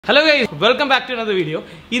Hello guys, welcome back to another video.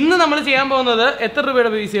 ഇന്ന് നമ്മൾ ചെയ്യാൻ പോകുന്നത് എത്ര രൂപയുടെ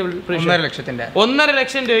PC ആണ്? 1.5 ലക്ഷത്തിന്റെ 1.5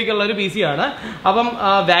 ലക്ഷം രൂപയ്ക്കുള്ള ഒരു PC ആണ്. അപ്പം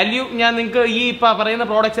വാല്യൂ ഞാൻ നിങ്ങൾക്ക് ഈ പറയുന്ന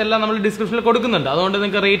പ്രോഡക്റ്റ്സ് എല്ലാം നമ്മൾ ഡിസ്ക്രിപ്ഷനിൽ കൊടുക്കുന്നുണ്ട്. അതുകൊണ്ട്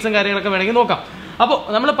നിങ്ങൾക്ക് റേറ്റ്സും കാര്യങ്ങളൊക്കെ വേണമെങ്കിൽ നോക്കാം. അപ്പോൾ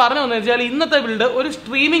നമ്മൾ പറഞ്ഞു വന്നു വെച്ചാൽ ഇന്നത്തെ ബിൽഡ് ഒരു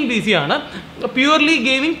സ്ട്രീമിംഗ് PC ആണ്. Purely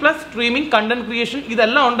gaming plus streaming content creation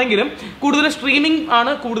ഇതെല്ലാം ഉണ്ടെങ്കിലും കൂടുതൽ സ്ട്രീമിംഗ്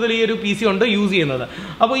ആണ് കൂടുതൽ ഈ ഒരു PC കൊണ്ട് യൂസ് ചെയ്യുന്നത്.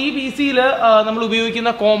 അപ്പോൾ ഈ PCയിൽ നമ്മൾ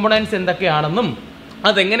ഉപയോഗിക്കുന്ന കോമ്പണൻസ് എന്തൊക്കെയാണെന്നും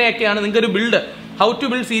അതെങ്ങനെയൊക്കെയാണ് നിങ്ങൾക്ക് ഒരു build how to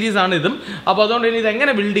build series ആണ് ഇതും. അപ്പോൾ അതുകൊണ്ട് തന്നെ ഇത്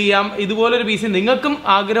എങ്ങനെ ബിൽഡ് ചെയ്യാം, ഇതുപോലൊരു PC നിങ്ങൾക്കും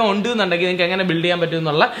ആഗ്രഹം ഉണ്ട് എന്നുണ്ടെങ്കിൽ നിങ്ങൾക്ക് എങ്ങനെ ബിൽഡ് ചെയ്യാൻ പറ്റും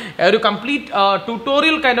എന്നുള്ള ഒരു complete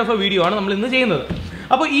tutorial kind of A video ആണ് നമ്മൾ ഇന്ന് ചെയ്യുന്നത്.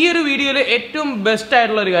 അപ്പോൾ ഈ ഒരു വീഡിയോയിൽ ഏറ്റവും ബെസ്റ്റ്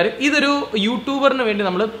ആയിട്ടുള്ള ഒരു കാര്യം, ഇതൊരു യൂട്യൂബറിന് വേണ്ടി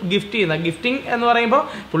നമ്മൾ ഗിഫ്റ്റ് ചെയ്യുന്ന ഗിഫ്റ്റിംഗ് എന്ന് പറയുമ്പോൾ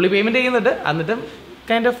പുള്ളി പേയ്മെൻറ്റ് ചെയ്യുന്നുണ്ട്, എന്നിട്ടും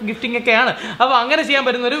കൈൻഡ് ഓഫ് ഗിഫ്റ്റിംഗ് ഒക്കെയാണ്. അപ്പോൾ അങ്ങനെ ചെയ്യാൻ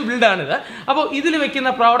പറ്റുന്ന ഒരു ബിൽഡാണിത്. അപ്പോൾ ഇതിൽ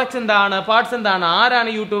വെക്കുന്ന പ്രോഡക്ട്സ് എന്താണ്, പാർട്സ് എന്താണ്, ആരാണ്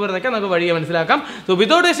യൂട്യൂബർ എന്നൊക്കെ നമുക്ക് വഴിയെ മനസ്സിലാക്കാം. So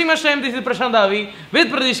without wasting much time, this is Prashant ആവി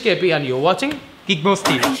വിത്ത് Pratheesh KP and you watching GeekBoZ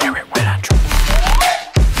TV.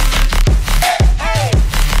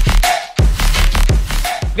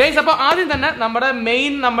 Guys, അപ്പോൾ ആദ്യം തന്നെ നമ്മുടെ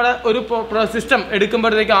മെയിൻ ഒരു സിസ്റ്റം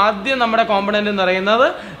എടുക്കുമ്പോഴത്തേക്ക് ആദ്യം നമ്മുടെ കോമ്പണന്റ് എന്ന് പറയുന്നത്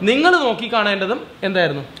നിങ്ങൾ നോക്കി കാണേണ്ടതും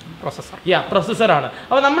എന്തായിരുന്നു? പ്രൊസസ്സറാണ്.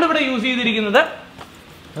 അപ്പോൾ നമ്മളിവിടെ യൂസ് ചെയ്തിരിക്കുന്നത്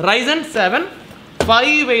Ryzen 7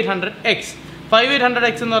 5800X.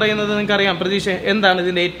 5800X എന്ന് പറയുന്നത് നിങ്ങൾക്കറിയാം. പ്രതീക്ഷ എന്താണ്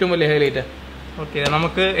ഇതിൻ്റെ ഏറ്റവും വലിയ ഹൈലൈറ്റ്? ഓക്കെ,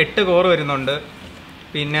 നമുക്ക് 8 കോർ വരുന്നുണ്ട്,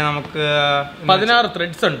 പിന്നെ നമുക്ക് 16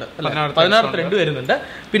 ത്രെഡ്സ് ഉണ്ട്, 16 ത്രെഡ് വരുന്നുണ്ട്.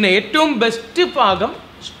 പിന്നെ ഏറ്റവും ബെസ്റ്റ് ഭാഗം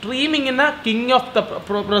സ്ട്രീമിങ്ങിന് king of the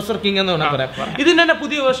processor king എന്ന് വേണം പറയാം. ഇതിൻ്റെ തന്നെ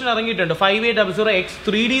പുതിയ വേർഷൻ ഇറങ്ങിയിട്ടുണ്ട് 5800X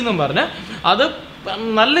 3D എന്നും പറഞ്ഞ്. അത്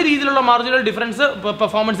നല്ല രീതിയിലുള്ള മാർജിനൽ ഡിഫറൻസ്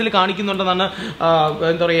പെർഫോമൻസിൽ കാണിക്കുന്നുണ്ടെന്നാണ്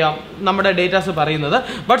എന്താ പറയുക നമ്മുടെ ഡേറ്റാസ് പറയുന്നത്.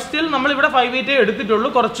 ബട്ട് സ്റ്റിൽ നമ്മളിവിടെ 58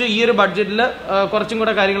 എടുത്തിട്ടുള്ളൂ. കുറച്ച് ഈ ഒരു ബഡ്ജറ്റിൽ കുറച്ചും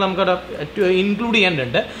കൂടെ കാര്യങ്ങൾ നമുക്കവിടെ ഇൻക്ലൂഡ്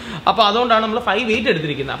ചെയ്യാനുണ്ട്. അപ്പോൾ അതുകൊണ്ടാണ് നമ്മൾ 58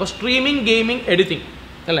 എടുത്തിരിക്കുന്നത്. അപ്പോൾ സ്ട്രീമിംഗ്, ഗെയിമിംഗ്, എഡിറ്റിംഗ്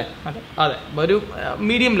അല്ലേ? അതെ, ഒരു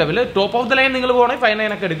medium level. Top of the line നിങ്ങൾ പോകണമെങ്കിൽ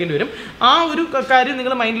 59 ഒക്കെ എടുക്കേണ്ടി വരും. ആ ഒരു കാര്യം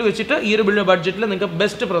നിങ്ങൾ മൈൻഡിൽ വെച്ചിട്ട് ഈ ഒരു ബഡ്ജറ്റിൽ നിങ്ങൾക്ക്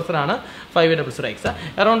ബെസ്റ്റ് പ്രൊസറാണ് 5800X.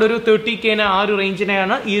 അറൗണ്ട് ഒരു 30K ആ ഒരു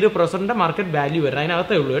റേഞ്ചിനെയാണ് ഈ ഒരു പ്രൊസറിൻ്റെ മാർക്കറ്റ് വാല്യൂ വരുന്നത്.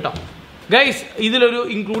 അതിനകത്തേ ഉള്ളൂ കേട്ടോ. ഗൈസ്, ഇതിലൊരു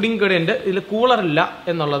ഇൻക്ലൂഡിങ് കൂടെ ഉണ്ട്. ഇതിൽ കൂളർ ഇല്ല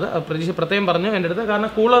എന്നുള്ളത് പ്രതീക്ഷ പ്രത്യേകം പറഞ്ഞു എൻ്റെ അടുത്ത്.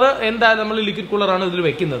 കാരണം കൂളർ എന്തായാലും നമ്മൾ ലിക്വിഡ് കൂളറാണ് ഇതിൽ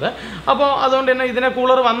വെക്കുന്നത്. അപ്പോൾ അതുകൊണ്ട് തന്നെ ഇതിനെ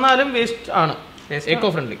കൂളർ വന്നാലും വേസ്റ്റ് ആണ്, എക്കോ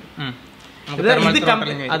ഫ്രണ്ട്ലി.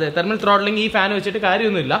 അതെ, തെർമൽ ത്രോട്ട്ലിംഗ് ഈ ഫാൻ വെച്ചിട്ട്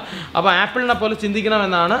കാര്യമൊന്നുമില്ല. അപ്പോൾ ആപ്പിളിനെ പോലെ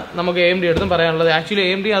ചിന്തിക്കണമെന്നാണ് നമുക്ക് AMD അടുത്തും പറയാനുള്ളത്. ആക്ച്വലി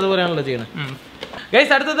AMD അതുപോലെയാണല്ലോ ചെയ്യുന്നത്.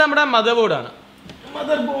 ഗൈസ്, അടുത്തത് നമ്മുടെ മദർ ബോർഡാണ്.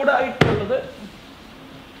 മദർ ബോർഡായിട്ടുള്ളത്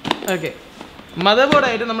ഓക്കെ, മദർ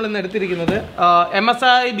ബോർഡായിട്ട് നമ്മൾ ഇന്ന് എടുത്തിരിക്കുന്നത്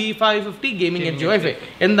MSI B550 gaming edge wifi.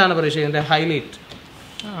 എന്താണ് പറയുക ഇതിൻ്റെ ഹൈലൈറ്റ്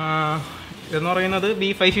എന്ന് പറയുന്നത്?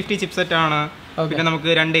 B550 ചിപ്സെറ്റ് ആണ്. പിന്നെ നമുക്ക്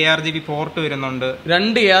 2 ARGB പോർട്ട് വരുന്നുണ്ട്.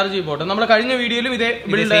 2 ARGB പോർട്ട് നമ്മൾ കഴിഞ്ഞ വീഡിയോയിലും ഇതേ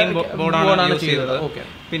ബോർഡാണ് ചെയ്തത്.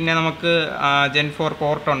 പിന്നെ നമുക്ക് Gen 4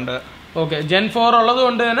 പോർട്ട് ഉണ്ട്. ഓക്കെ, Gen 4 ഉള്ളത്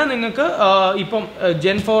കൊണ്ട് തന്നെ നിങ്ങൾക്ക് ഇപ്പം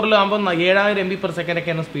Gen 4 ആകുമ്പോൾ 7000 MB/s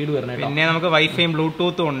ഒക്കെയാണ് സ്പീഡ് വരുന്നത്. പിന്നെ നമുക്ക് വൈഫൈയും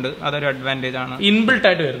ബ്ലൂടൂത്തും ഉണ്ട്, അതൊരു അഡ്വാൻറ്റേജ് ആണ്. ഇൻബിൽട്ട്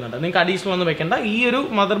ആയിട്ട് വരുന്നുണ്ട്. നിങ്ങൾക്ക് അഡീഷണൽ ഒന്നും വെക്കേണ്ട. ഈ ഒരു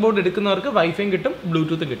മദർ ബോർഡ് എടുക്കുന്നവർക്ക് വൈഫൈയും കിട്ടും,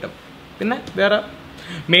 ബ്ലൂടൂത്തും കിട്ടും. പിന്നെ വേറെ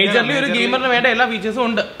മേജർലി ഒരു ഗെയിമറിന് വേണ്ട എല്ലാ ഫീച്ചേഴ്സും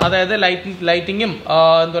ഉണ്ട്. അതായത് ലൈറ്റിങ്ങും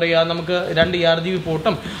എന്താ പറയുക, നമുക്ക് 2 ARGB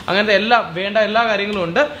പോർട്ടും അങ്ങനത്തെ വേണ്ട എല്ലാ കാര്യങ്ങളും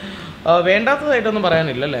ഉണ്ട്. വേണ്ടാത്തതായിട്ടൊന്നും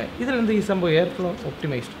പറയാനില്ല അല്ലേ? ഇതിലെന്ത് ഈ സംഭവം എയർ ഫ്ലോ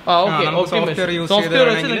ഒപ്റ്റിമൈസ്ഡ് സോഫ്റ്റ്വെയർ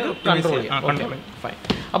വെച്ച് നിങ്ങൾക്ക് കൺട്രോൾ ചെയ്യാം. ഫൈൻ.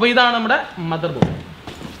 അപ്പോൾ ഇതാണ് നമ്മുടെ മദർ ബോർഡ്.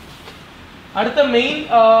 അടുത്ത മെയിൻ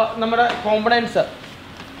നമ്മുടെ കോമ്പണൻസ്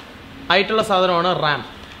ആയിട്ടുള്ള സാധനമാണ് റാം.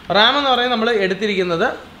 റാം എന്ന് പറയുന്നത് നമ്മൾ എടുത്തിരിക്കുന്നത്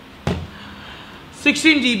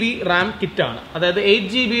 16GB റാം കിറ്റാണ്. അതായത്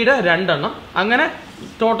 8GB 2 എണ്ണം, അങ്ങനെ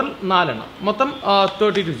ടോട്ടൽ 4 എണ്ണം, മൊത്തം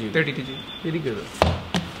 32GB ഇരിക്കുന്നത്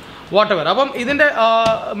വാട്ടെവർ. അപ്പം ഇതിൻ്റെ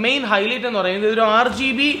മെയിൻ ഹൈലൈറ്റ് എന്ന് പറയുന്നത് ഇതൊരു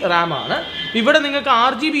 6GB റാം ആണ്. ഇവിടെ നിങ്ങൾക്ക്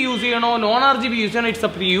 6GB യൂസ് ചെയ്യണോ നോൺ 6GB യൂസ് ചെയ്യണോ, ഇറ്റ്സ്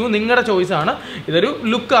അപ്പ് ടു യു, നിങ്ങളുടെ ചോയ്സാണ്. ഇതൊരു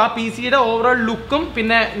ലുക്ക്, ആ PCയുടെ ഓവറോൾ ലുക്കും,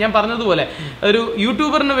 പിന്നെ ഞാൻ പറഞ്ഞതുപോലെ ഒരു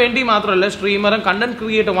യൂട്യൂബറിന് വേണ്ടി മാത്രമല്ല, സ്ട്രീമറും content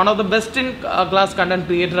creator, one of the best in class content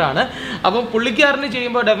creator ആണ്. അപ്പം പുള്ളിക്കാരന്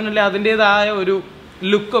ചെയ്യുമ്പോൾ ഡെഫിനറ്റ്ലി അതിൻ്റേതായ ഒരു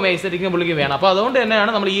ലുക്കും എസ്തെറ്റിക്കും പുള്ളിക്ക് വേണം. അപ്പോൾ അതുകൊണ്ട്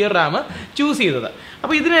തന്നെയാണ് നമ്മൾ ഈ ഒരു റാം ചൂസ് ചെയ്തത്.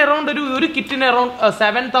 അപ്പോൾ ഇതിന് അറൗണ്ട് ഒരു കിറ്റിന് അറൗണ്ട്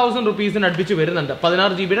 7000 rupees അടുപ്പിച്ച് വരുന്നുണ്ട്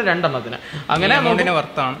 16GB 2 എണ്ണത്തിന്. അങ്ങനെ എമൗണ്ടിന്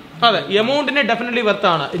വർത്താണ്. അതെ, എമൗണ്ടിന് ഡെഫിനറ്റ്ലി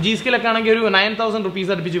വർത്താണ്. G-Skillൊക്കെ ആണെങ്കിൽ ഒരു 9000 rupees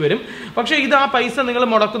അടുപ്പിച്ച് വരും. പക്ഷേ ഇത് ആ പൈസ നിങ്ങൾ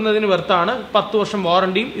മുടക്കുന്നതിന് വർത്താണ്. 10 വർഷം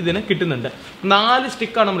വാറണ്ടിയും ഇതിന് കിട്ടുന്നുണ്ട്. 4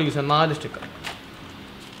 സ്റ്റിക്കാണ് നമ്മൾ യൂസ് ചെയ്യുന്നത്.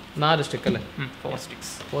 4 സ്റ്റിക്ക് അല്ലേ?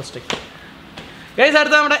 4 സ്റ്റിക്ക്. ഗൈസ്,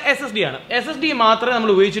 അടുത്ത നമ്മുടെ SSD ആണ്. SSD മാത്രമേ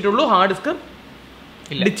നമ്മൾ ഉപയോഗിച്ചിട്ടുള്ളൂ, ഹാർഡ് ഡിസ്ക്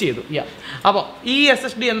ഡിച്ച് ചെയ്തു. അപ്പോൾ ഈ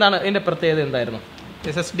SSD എന്താണ് ഇതിന്റെ പ്രത്യേകത? എന്തായിരുന്നു?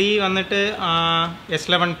 SSD വന്നിട്ട്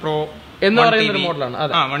S11 Pro എന്ന് പറയുന്ന ഒരു മോഡലാണ്.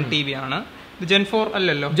 1TB ആണ്. Gen 4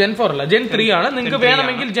 അല്ലല്ലോ, Gen 4 അല്ല, Gen 3 ആണ്. നിങ്ങൾക്ക്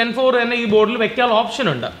വേണമെങ്കിൽ Gen 4 തന്നെ ഈ ബോർഡിൽ വെക്കാനുള്ള ഓപ്ഷൻ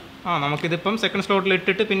ഉണ്ട്. നമുക്കിതിപ്പം സെക്കൻഡ് സ്ലോട്ടിൽ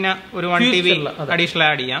ഇട്ടിട്ട് പിന്നെ ഒരു 1 TB അഡീഷണൽ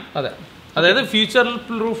ആഡ് ചെയ്യാം. അതെ, അതായത് ഫ്യൂച്ചർ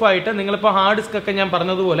പ്രൂഫ് ആയിട്ട് നിങ്ങളിപ്പോൾ ഹാർഡ് ഡിസ്ക് ഒക്കെ ഞാൻ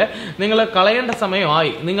പറഞ്ഞതുപോലെ നിങ്ങൾ കളയേണ്ട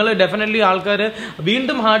സമയമായി. നിങ്ങൾ ഡെഫിനറ്റ്ലി ആൾക്കാർ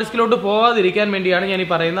വീണ്ടും ഹാർഡ് ഡിസ്കിലോട്ട് പോകാതിരിക്കാൻ വേണ്ടിയാണ് ഞാൻ ഈ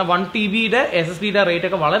പറയുന്ന 1 TBയുടെ SSDയുടെ റേറ്റ്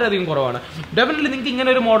ഒക്കെ വളരെയധികം കുറവാണ്. ഡെഫിനറ്റ്ലി നിങ്ങൾക്ക് ഇങ്ങനെ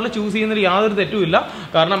ഒരു മോഡൽ ചൂസ് ചെയ്യുന്നതിൽ യാതൊരു തെറ്റുമില്ല.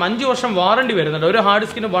 കാരണം 5 വർഷം വാറണ്ടി വരുന്നുണ്ട്. ഒരു ഹാർഡ്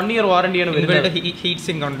ഡിസ്കിന് 1 ഇയർ വാറണ്ടിയാണ് വരുന്നത്. ഹീറ്റ്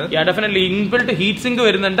സിങ്ക് ഉണ്ട്. ഡെഫിനറ്റ്ലി ഇൻബിൽട്ട് ഹീറ്റ് സിങ്ക്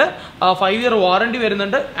വരുന്നുണ്ട്, 5 ഇയർ വാറണ്ടി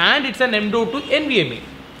വരുന്നുണ്ട്. And it's an M.2 NVMe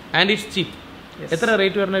and it's ചീപ്പ്. എത്ര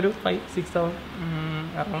റേറ്റ് വരുന്ന ഒരു 5-6,000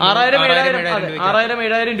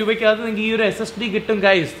 6,000-7,000 രൂപയ്ക്കകത്ത് നിങ്ങൾക്ക് ഈ ഒരു SSD കിട്ടും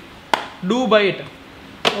guys. Do by it.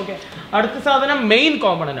 Okay, അടുത്ത സാധനം മെയിൻ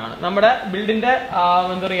കോമ്പണന്റ് ആണ് നമ്മുടെ ബിൽഡിന്റെ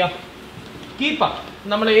എന്താ പറയുക കീപ്പാണ്.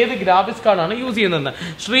 നമ്മൾ ഏത് ഗ്രാഫിക്സ് കാർഡാണ് യൂസ് ചെയ്യുന്നത്.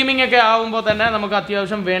 സ്ട്രീമിംഗ് ഒക്കെ ആകുമ്പോൾ തന്നെ നമുക്ക്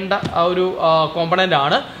അത്യാവശ്യം വേണ്ട ഒരു കോമ്പണന്റ്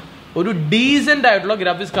ആണ് ഒരു ഡീസൻ്റ് ആയിട്ടുള്ള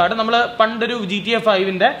ഗ്രാഫിക്സ് കാർഡ്. നമ്മൾ പണ്ടൊരു GTA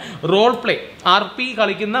 5ന്റെ റോൾ പ്ലേ RP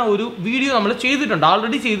കളിക്കുന്ന ഒരു വീഡിയോ നമ്മൾ ചെയ്തിട്ടുണ്ട്,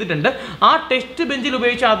 ഓൾറെഡി ചെയ്തിട്ടുണ്ട്. ആ ടെസ്റ്റ് ബെഞ്ചിൽ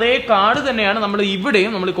ഉപയോഗിച്ച അതേ കാർഡ് തന്നെയാണ് നമ്മൾ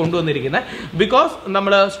ഇവിടെയും നമ്മൾ കൊണ്ടുവന്നിരിക്കുന്നത്. ബിക്കോസ്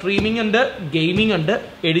നമ്മൾ സ്ട്രീമിംഗ് ഉണ്ട്, ഗെയിമിംഗ് ഉണ്ട്,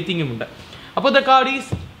 എഡിറ്റിംഗും ഉണ്ട്. അപ്പോൾ ദ കാർഡ്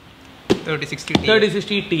ഈസ്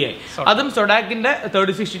 3060 Ti. അതും സൊഡാക്കിന്റെ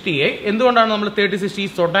 3060 Ti. എന്തുകൊണ്ടാണ് നമ്മൾ 3060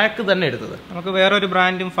 സൊഡാക്ക് തന്നെ എടുത്തത്? നമുക്ക് വേറൊരു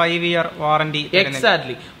ബ്രാൻഡും 5 year warranty.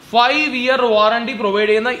 Exactly 5 year warranty provide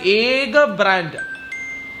ചെയ്യുന്ന ഏക ബ്രാൻഡ്.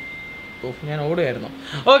 ഞാൻ ഓടുകയായിരുന്നു.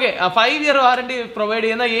 ഓക്കെ, 5 ഇയർ വാറണ്ടി പ്രൊവൈഡ്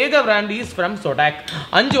ചെയ്യുന്ന ഏക ബ്രാൻഡ് ഈസ് ഫ്രം സൊഡാക്ക്.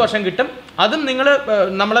 5 വർഷം കിട്ടും. അതും നിങ്ങൾ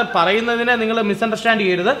നമ്മൾ പറയുന്നതിനെ നിങ്ങൾ മിസ്അണ്ടർസ്റ്റാൻഡ്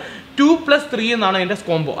ചെയ്യരുത്. 2+3 എന്നാണ് അതിൻ്റെ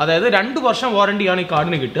കോംബോ. അതായത് 2 വർഷം വാറണ്ടിയാണ് ഈ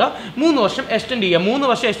കാർഡിന് കിട്ടുക. 3 വർഷം എക്സ്റ്റെൻഡ് ചെയ്യുക.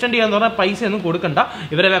 3 വർഷം എക്സ്റ്റെൻഡ് ചെയ്യുക എന്ന് പറഞ്ഞാൽ പൈസ ഒന്നും കൊടുക്കണ്ട.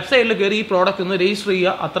 ഇവരെ വെബ്സൈറ്റിൽ കയറി ഈ പ്രോഡക്റ്റ് ഒന്ന് രജിസ്റ്റർ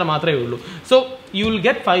ചെയ്യുക, അത്ര മാത്രമേ ഉള്ളൂ. So you will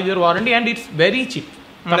get 5 year warranty and it's very cheap.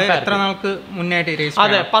 എത്ര നാൾക്ക് മുന്നായിട്ട് രജിസ്റ്റർ?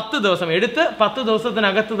 അതെ, 10 ദിവസം എടുത്ത് 10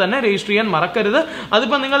 ദിവസത്തിനകത്ത് തന്നെ രജിസ്റ്റർ ചെയ്യാൻ മറക്കരുത്.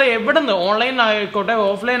 അതിപ്പോൾ നിങ്ങൾ എവിടെ നിന്ന്, ഓൺലൈൻ ആയിക്കോട്ടെ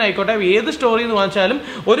ഓഫ്ലൈൻ ആയിക്കോട്ടെ, ഏത് സ്റ്റോറിൽ നിന്ന് വാങ്ങിച്ചാലും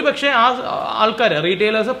ഒരു പക്ഷേ ആ ആൾക്കാർ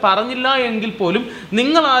റീറ്റെയിലേഴ്സ് പറഞ്ഞില്ല എങ്കിൽ പോലും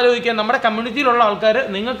നിങ്ങൾ ആലോചിക്കുക, നമ്മുടെ കമ്മ്യൂണിറ്റിയിലുള്ള ആൾക്കാർ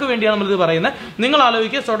നിങ്ങൾക്ക് വേണ്ടിയാണ് നമ്മളിത് പറയുന്നത്. നിങ്ങൾ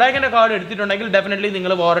ആലോചിക്കുക, സൊഡാക്കിൻ്റെ കാർഡ് എടുത്തിട്ടുണ്ടെങ്കിൽ ഡെഫിനറ്റ്ലി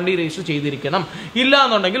നിങ്ങൾ വാറണ്ടി രജിസ്റ്റർ ചെയ്തിരിക്കണം. ഇല്ല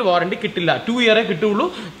എന്നുണ്ടെങ്കിൽ വാറണ്ടി കിട്ടില്ല. 2 ഇയറേ കിട്ടുള്ളൂ.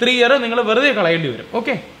 3 ഇയർ നിങ്ങൾ വെറുതെ കളയേണ്ടി വരും.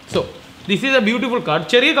 Okay, so this is A beautiful card.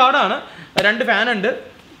 ചെറിയ കാർഡാണ്, 2 ഫാൻ ഉണ്ട്,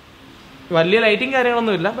 വലിയ ലൈറ്റിംഗ്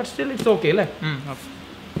കാര്യങ്ങളൊന്നുമില്ല, ബട്ട് സ്റ്റിൽ ഇറ്റ്സ് ഓക്കെ അല്ലേ.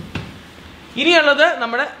 ഇനിയുള്ളത്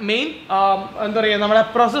നമ്മുടെ മെയിൻ എന്താ പറയുക, നമ്മുടെ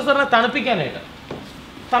പ്രോസസ്സറിനെ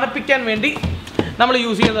തണുപ്പിക്കാൻ വേണ്ടി നമ്മൾ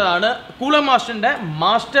യൂസ് ചെയ്യുന്നതാണ് cooler മാസ്റ്ററിന്റെ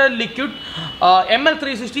master liquid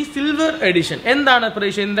ML360 silver edition. എന്താണ്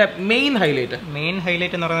ഇതിന്റെ മെയിൻ ഹൈലൈറ്റ്?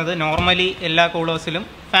 എന്ന് പറയുന്നത് നോർമലി എല്ലാ കൂളേഴ്സിലും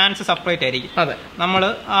ഫാൻസ് സെപ്പറേറ്റ് ആയിരിക്കും. അതെ, നമ്മൾ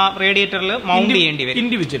റേഡിയേറ്ററിൽ മൗണ്ട് ചെയ്യേണ്ടി വരും.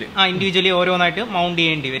 ഇൻഡിവിജ്വലി ഓരോന്നായിട്ട് മൗണ്ട്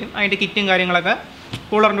ചെയ്യേണ്ടി വരും. അതിന്റെ കിറ്റും കാര്യങ്ങളൊക്കെ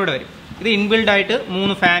കൂളറിൻ്റെ കൂടെ വരും. ഇത് ഇൻബിൽഡ് ആയിട്ട്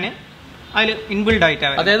 3 ഫാന് അതിൽ ഇൻബിൽഡ്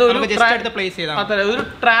ആയിട്ടാണ്. അതായത് ഒരു പ്ലേസ് ചെയ്താൽ ഒരു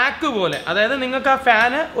ട്രാക്ക് പോലെ, അതായത് നിങ്ങൾക്ക് ആ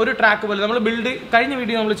ഫാന് ഒരു ട്രാക്ക് പോലെ നമ്മൾ ബിൽഡ് കഴിഞ്ഞ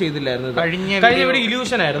വീഡിയോ നമ്മൾ ചെയ്തില്ലായിരുന്നു. കഴിഞ്ഞ വീഡിയോ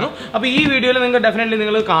ഇല്യൂഷൻ ആയിരുന്നു. അപ്പോൾ ഈ വീഡിയോയിൽ നിങ്ങൾക്ക് ഡെഫിനറ്റ്ലി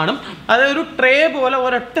നിങ്ങൾ കാണും. അതായത് ഒരു ട്രേ പോലെ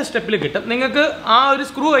ഒരൊറ്റ സ്റ്റെപ്പിൽ കിട്ടും. നിങ്ങൾക്ക് ആ ഒരു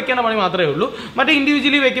സ്ക്രൂ വെക്കേണ്ട പണി മാത്രമേ ഉള്ളൂ. മറ്റേ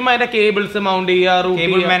ഇൻഡിവിജ്വലി വെക്കുമ്പോൾ അതിന്റെ കേബിൾസ് മൗണ്ട് ചെയ്യുക,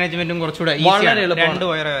 കേബിൾ മാനേജ്മെന്റും കുറച്ചുകൂടെ വളരെ എളുപ്പമാണ്.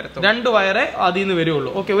 2 വയറേ അതിൽ നിന്ന്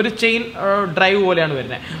വരുള്ളൂ. ഓക്കെ, ഒരു ചെയിൻ ഡ്രൈവ് പോലെയാണ്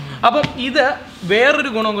വരുന്നത്. അപ്പം ഇത് വേറൊരു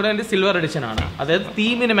ഗുണം കൂടെ എൻ്റെ സിൽവർ എഡിഷൻ ആണ്. അതായത്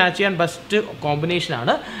തീമിന് മാച്ച് ചെയ്യാൻ ബെസ്റ്റ് കോമ്പിനേഷൻ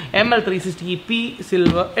ആണ് ML360P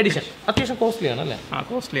സിൽവർ എഡിഷൻ. അത്യാവശ്യം കോസ്റ്റ്ലിയാണ് അല്ലേ?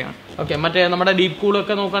 കോസ്റ്റ്ലിയാണ്. ഓക്കെ, മറ്റേ നമ്മുടെ ഡീപ്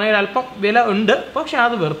കൂളൊക്കെ നോക്കുകയാണെങ്കിൽ അല്പം വില ഉണ്ട്, പക്ഷെ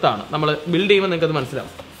അത് വെർത്താണ്. നമ്മൾ ബിൽഡ് ചെയ്യുമ്പോൾ നിങ്ങൾക്ക് അത്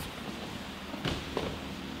മനസ്സിലാവും.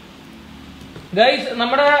 ഗൈസ്,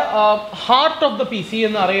 നമ്മുടെ ഹാർട്ട് ഓഫ് ദ PC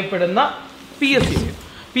എന്ന് അറിയപ്പെടുന്ന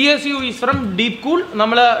PSU is from deep cool.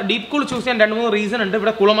 നമ്മൾ ഡീപ് കൂൾ ചൂസ് ചെയ്യാൻ 2-3 റീസൺ ഉണ്ട്.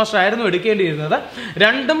 ഇവിടെ കൂളർ മാസ്റ്റർ ആയിരുന്നു എടുക്കേണ്ടിയിരുന്നത്.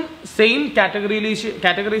 രണ്ടും സെയിം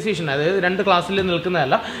കാറ്റഗറൈസേഷൻ, അതായത് 2 ക്ലാസ്സിൽ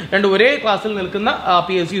നിൽക്കുന്നതല്ല, 2 ഒരേ ക്ലാസ്സിൽ നിൽക്കുന്ന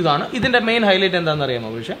PSUs ആണ്. ഇതിന്റെ മെയിൻ ഹൈലൈറ്റ് എന്താണെന്ന്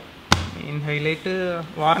അറിയാമോ? പക്ഷേ മെയിൻ ഹൈലൈറ്റ്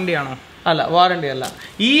വാറണ്ടി ആണോ? അല്ല, വാറണ്ടി അല്ല.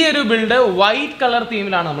 ഈ ഒരു ബിൽഡ് വൈറ്റ് കളർ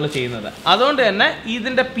തീമിലാണ് നമ്മൾ ചെയ്യുന്നത്. അതുകൊണ്ട് തന്നെ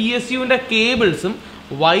ഇതിന്റെ PSUവിന്റെ കേബിൾസും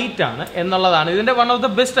വൈറ്റ് ആണ് എന്നുള്ളതാണ് ഇതിന്റെ one of the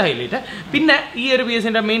best highlight. പിന്നെ ഈ ഒരു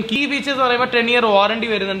PSUവിന്റെ മെയിൻ കീ ഫീച്ചേഴ്സ് എന്ന് പറയുമ്പോൾ 10 ഇയർ വാറണ്ടി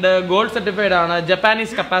വരുന്നുണ്ട്, ഗോൾഡ് സർട്ടിഫൈഡ് ആണ്,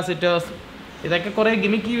 ജപ്പാനീസ് കപ്പാസിറ്റേഴ്സ്. ഇതൊക്കെ കുറേ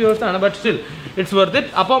ഗിമിക്കി വ്യൂസ് ആണ്, but still it's worth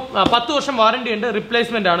it. അപ്പോൾ 10 വർഷം വാറണ്ടി ഉണ്ട്,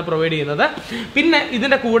 റിപ്ലേസ്മെന്റ് ആണ് പ്രൊവൈഡ് ചെയ്യുന്നത്. പിന്നെ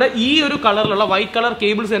ഇതിന്റെ കൂടെ ഈ ഒരു കളറിലുള്ള വൈറ്റ് കളർ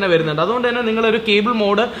കേബിൾസ് തന്നെ വരുന്നുണ്ട്. അതുകൊണ്ട് തന്നെ നിങ്ങളൊരു കേബിൾ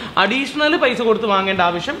മോഡ് അഡീഷണൽ പൈസ കൊടുത്ത് വാങ്ങേണ്ട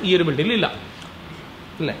ആവശ്യം ഈ ഒരു ബിൽഡിൽ ഇല്ല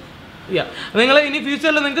അല്ലേ? നിങ്ങൾ ഇനി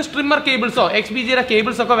ഫ്യൂച്ചറിൽ നിങ്ങൾക്ക് സ്ട്രിമ്മർ കേബിൾസോ XBGയുടെ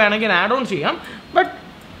കേബിൾസ് ഒക്കെ വേണമെങ്കിൽ ആഡ് ഓൺ ചെയ്യാം. ബട്ട്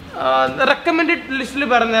റെക്കമെൻഡഡ് ലിസ്റ്റിൽ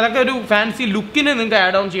പറഞ്ഞതൊക്കെ ഒരു ഫാൻസി ലുക്കിന് നിങ്ങൾക്ക്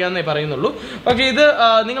ആഡ് ഓൺ ചെയ്യാമെന്നേ പറയുന്നുള്ളൂ. പക്ഷേ ഇത്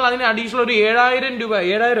നിങ്ങൾ അതിന് അഡീഷണൽ ഒരു 7,000 രൂപ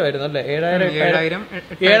 7,000 ആയിരുന്നു അല്ലേ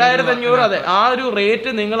 7,500 അതെ ആ ഒരു റേറ്റ്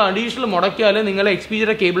നിങ്ങൾ അഡീഷണൽ മുടക്കിയാൽ നിങ്ങൾ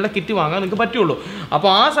എക്സ്പീരിയർ കേബിളിന്റെ കിറ്റ് വാങ്ങാൻ നിങ്ങൾക്ക് പറ്റുള്ളൂ. അപ്പോൾ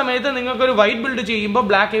ആ സമയത്ത് നിങ്ങൾക്ക് ഒരു വൈറ്റ് ബിൽഡ് ചെയ്യുമ്പോൾ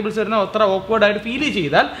ബ്ലാക്ക് കേബിൾസ് വരുന്ന അത്ര ഓക്വേർഡ് ആയിട്ട് ഫീൽ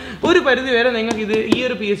ചെയ്താൽ ഒരു പരിധി വരെ നിങ്ങൾക്ക് ഇത് ഈ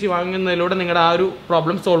ഒരു PSU വാങ്ങുന്നതിലൂടെ നിങ്ങളുടെ ആ ഒരു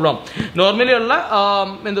പ്രോബ്ലം സോൾവ് ആവും. നോർമലി ഉള്ള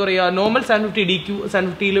എന്താ പറയുക നോർമൽ 750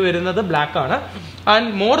 750 വരുന്നത് ബ്ലാക്ക് ആണ്. And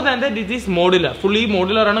more than that it is modular fully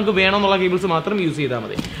modular ആണ്. നിങ്ങൾക്ക് വേണമെന്നുള്ള കേബിൾസ് മാത്രം യൂസ് ചെയ്താൽ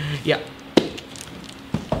മതി.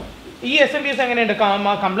 ഈ SMPS എങ്ങനെയുണ്ട്?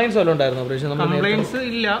 കംപ്ലൈൻസ് വല്ലതും ഉണ്ടായിരുന്നു? കംപ്ലൈൻസ്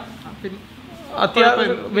ഇല്ല,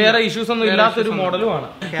 അത്യാവശ്യം വേറെ ഇഷ്യൂസ് ഒന്നും ഇല്ലാത്തൊരു മോഡലുമാണ്.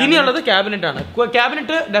 ഇനിയുള്ളത് ക്യാബിനറ്റ് ആണ്.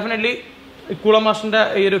 ക്യാബിനറ്റ് ഡെഫിനറ്റ്ലി കൂളമാഷിന്റെ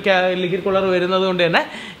ഈ ഒരു ലിക്വിഡ് കൂളർ വരുന്നത് കൊണ്ട് തന്നെ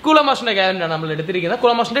കൂളമാഷിന്റെ ക്യാബിനറ്റ് ആണ് നമ്മൾ എടുത്തിരിക്കുന്നത്.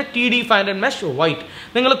 കൂളമാഷിന്റെ TD500 മെഷ് വൈറ്റ്.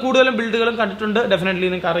 നിങ്ങൾ കൂടുതലും ബിൽഡുകളും കണ്ടിട്ടുണ്ട്, ഡെഫിനറ്റ്ലി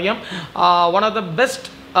നിങ്ങൾക്ക് അറിയാം. One of the best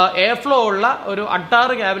air flow ഉള്ള ഒരു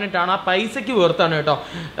അട്ടാറ് ക്യാബിനറ്റ് ആണ്. ആ പൈസയ്ക്ക് വെർത്താണ് കേട്ടോ.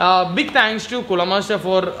 Big thanks to കുളമാസ്റ്റർ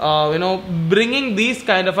for bringing these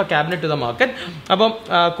kind of A cabinet to the market. അപ്പം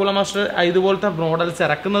കുളമാസ്റ്റർ ഇതുപോലത്തെ മോഡൽസ്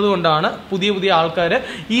ഇറക്കുന്നത് കൊണ്ടാണ് പുതിയ പുതിയ ആൾക്കാർ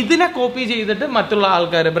ഇതിനെ കോപ്പി ചെയ്തിട്ട് മറ്റുള്ള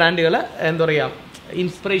ആൾക്കാർ ബ്രാൻഡുകൾ എന്താ പറയുക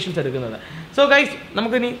ഇൻസ്പിറേഷൻസ് എടുക്കുന്നത്. സോ ഗൈസ്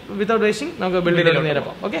നമുക്കിനി വിതൗട്ട് വേസ്റ്റിംഗ് നമുക്ക് ബിൽഡിലേക്ക് നേരെ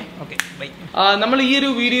പോകാം. ഓക്കെ നമ്മൾ ഈ ഒരു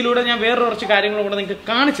വീഡിയോയിലൂടെ ഞാൻ വേറെ കുറച്ച് കാര്യങ്ങളും കൂടെ നിങ്ങൾക്ക്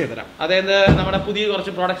കാണിച്ചു തരാം. അതായത് നമ്മുടെ പുതിയ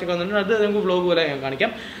കുറച്ച് പ്രോഡക്റ്റ്സ് ഒക്കെ വന്നിട്ടുണ്ട്, അത് നമുക്ക് വ്ലോഗ് പോലെ ഞാൻ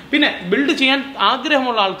കാണിക്കാം. പിന്നെ ബിൽഡ് ചെയ്യാൻ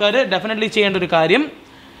ആഗ്രഹമുള്ള ആൾക്കാർ ഡെഫിനറ്റ്ലി ചെയ്യേണ്ട ഒരു കാര്യം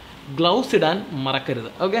ഗ്ലൗസ് ഇടാൻ മറക്കരുത്.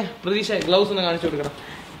 ഓക്കെ പ്രതീക്ഷ ഗ്ലൗസ് ഒന്ന് കാണിച്ചു കൊടുക്കണം.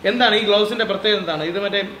 എന്താണ് ഈ ഗ്ലൗസിന്റെ പ്രത്യേകത? എന്താണ് ഇത്?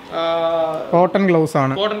 മറ്റേ കോട്ടൺ ഗ്ലൗസ്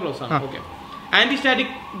ആണ്. ഓക്കെ ആന്റി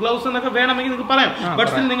സ്റ്റാറ്റിക് ഗ്ലൗസ് എന്നൊക്കെ വേണമെങ്കിൽ നിങ്ങൾക്ക് പറയാം.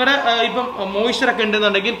 ബട്ട് സ്റ്റിൽ നിങ്ങളുടെ ഇപ്പം മോയ്സ്ചർ ഒക്കെ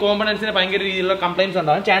ഉണ്ടെന്നുണ്ടെങ്കിൽ കോമ്പണൻസിന് ഭയങ്കര രീതിയിലുള്ള കംപ്ലൈൻസ്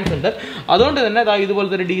ഉണ്ടാകാൻ ചാൻസ് ഉണ്ട്. അതുകൊണ്ട് തന്നെ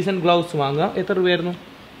ഇതുപോലത്തെ ഒരു ഡീസന്റ് ഗ്ലൗസ് വാങ്ങുക. എത്ര രൂപയായിരുന്നു?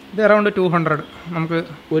 ഇത് അറൗണ്ട് 200. നമുക്ക്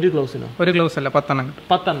ഒരു ഗ്ലൗസിനോ? ഒരു ഗ്ലൗസ് അല്ല 10 എണ്ണം.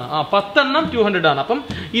 10 എണ്ണം 200 ആണ്. അപ്പം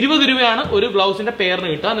 20 രൂപയാണ് ഒരു ഗ്ലൗസിന്റെ പെയറിന്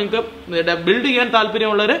കിട്ടുക. നിങ്ങൾക്ക് ബിൽഡ് ചെയ്യാൻ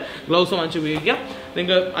താല്പര്യമുള്ളൊരു ഗ്ലൗസ് വാങ്ങിച്ച് ഉപയോഗിക്കാം.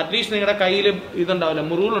 നിങ്ങൾക്ക് അറ്റ്ലീസ്റ്റ് നിങ്ങളുടെ കയ്യിൽ ഇതുണ്ടാവില്ല,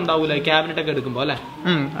 മുറിവുകളുണ്ടാവില്ല ക്യാബിനറ്റ് ഒക്കെ എടുക്കുമ്പോൾ അല്ലേ.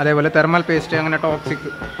 അതേപോലെ തെർമൽ പേസ്റ്റ് അങ്ങനെ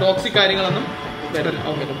ടോക്സിക് കാര്യങ്ങളൊന്നും വരില്ല.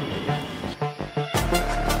 ഓക്കെ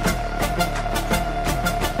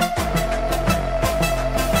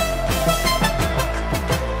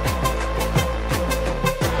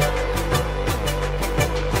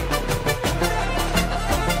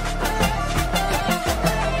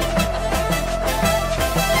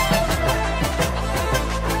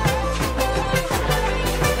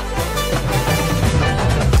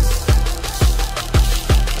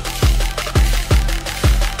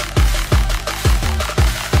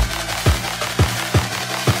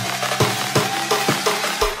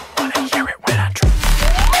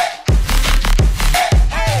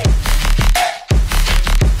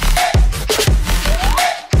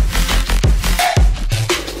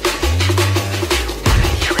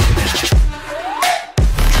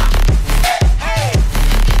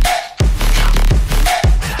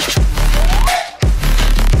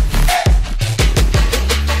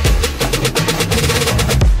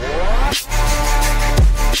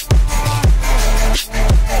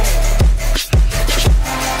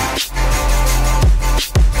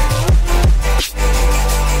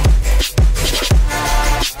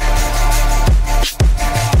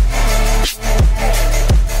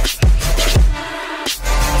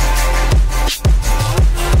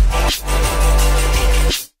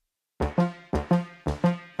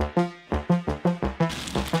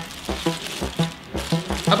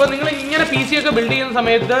അപ്പോൾ നിങ്ങൾ ഇങ്ങനെ PC ഒക്കെ ബിൽഡ് ചെയ്യുന്ന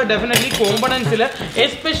സമയത്ത് ഡെഫിനറ്റ്ലി കോമ്പണൻസിൽ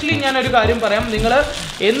എസ്പെഷ്യലി ഞാനൊരു കാര്യം പറയാം. നിങ്ങൾ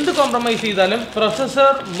എന്ത് കോംപ്രമൈസ് ചെയ്താലും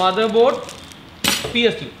പ്രൊസസ്സർ, മദർബോർഡ്,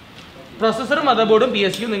 PSU, പ്രൊസസ്സറും മദർബോർഡും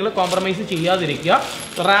PSU നിങ്ങൾ കോംപ്രമൈസ് ചെയ്യാതിരിക്കുക.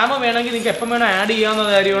 റാം വേണമെങ്കിൽ നിങ്ങൾക്ക് എപ്പം വേണോ ആഡ്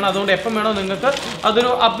ചെയ്യാവുന്ന കാര്യമാണ്. അതുകൊണ്ട് എപ്പം വേണോ നിങ്ങൾക്ക്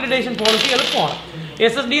അതൊരു അപ്ഗ്രേഡേഷൻ പോളിസി എളുപ്പമാണ്.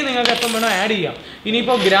 SSD നിങ്ങൾക്ക് എപ്പം വേണോ ആഡ് ചെയ്യാം.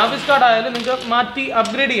 ഇനിയിപ്പോൾ ഗ്രാഫിക്സ് കാർഡ് ആയാലും നിങ്ങൾക്ക് മാറ്റി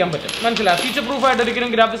അപ്ഗ്രേഡ് ചെയ്യാൻ പറ്റും. മനസ്സിലായി? ഫ്യൂച്ചർ പ്രൂഫ് ആയിട്ട്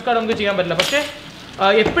ഒരിക്കലും ഗ്രാഫിക്സ് കാർഡ് നമുക്ക് ചെയ്യാൻ പറ്റില്ല. പക്ഷേ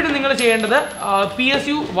എപ്പോഴും നിങ്ങൾ ചെയ്യേണ്ടത്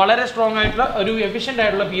PSU വളരെ സ്ട്രോങ് ആയിട്ടുള്ള ഒരു എഫിഷ്യൻ്റ്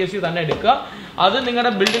ആയിട്ടുള്ള PSU തന്നെ എടുക്കുക. അത്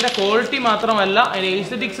നിങ്ങളുടെ ബിൽഡിൻ്റെ ക്വാളിറ്റി മാത്രമല്ല, അതിൻ്റെ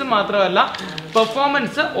എസ്തെറ്റിക്സും മാത്രമല്ല,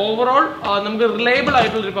 പെർഫോമൻസ് ഓവറോൾ നമുക്ക് റിലയബിൾ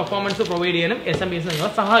ആയിട്ടുള്ളൊരു പെർഫോമൻസ് പ്രൊവൈഡ് ചെയ്യാനും SMPS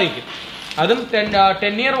നിങ്ങളെ സഹായിക്കും. അതും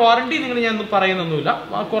 10 ഇയർ വാറണ്ടി ഞാൻ പറയുന്നൊന്നുമില്ല.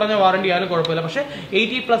 കുറഞ്ഞ വാറണ്ടി ആയാലും കുഴപ്പമില്ല. പക്ഷേ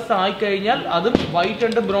 80+ ആയിക്കഴിഞ്ഞാൽ അതും വൈറ്റ്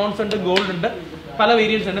ഉണ്ട്, ബ്രോൺസ് ഉണ്ട്, ഗോൾഡ് ഉണ്ട്, പല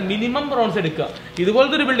വേരിയൻസ് ഉണ്ട്. മിനിമം ബ്രോൺസ് എടുക്കുക.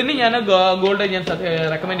 ഇതുപോലത്തെ ഒരു ബിൽഡിന് ഞാൻ ഗോൾഡ് ഞാൻ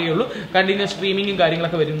റെക്കമെൻഡ് ചെയ്യുള്ളൂ. കണ്ടിന്യൂസ് സ്ട്രീമിങ്ങും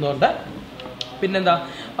കാര്യങ്ങളൊക്കെ വരുന്നതുകൊണ്ട്. പിന്നെന്താ,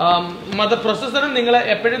 പ്രൊസസ്സറും നിങ്ങൾ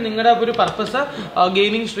എപ്പോഴും നിങ്ങളുടെ ഒരു purpose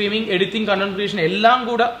gaming, streaming, editing, content creation എല്ലാം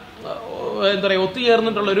കൂടെ എന്താ പറയുക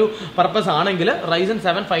ഒത്തുചേർന്നിട്ടുള്ളൊരു പർപ്പസ് ആണെങ്കിൽ Ryzen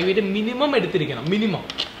 7 58 മിനിമം എടുത്തിരിക്കണം. മിനിമം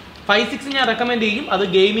 5.6 ഞാൻ റെക്കമെൻഡ് ചെയ്യും. അത്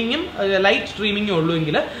ഗെയിമിങ്ങും ലൈറ്റ് സ്ട്രീമിങ്ങും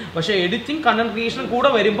ഉള്ളുവെങ്കിൽ. പക്ഷേ എഡിറ്റിംഗ് കണ്ടന്റ് ക്രിയേഷനും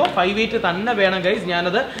കൂടെ വരുമ്പോൾ 5.8 തന്നെ വേണം ഗൈസ്.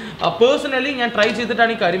 ഞാനത് പേഴ്സണലി ഞാൻ ട്രൈ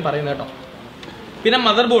ചെയ്തിട്ടാണ് ഈ കാര്യം പറയുന്നത് കേട്ടോ. പിന്നെ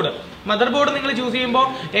മദർ ബോർഡ് നിങ്ങൾ ചൂസ് ചെയ്യുമ്പോൾ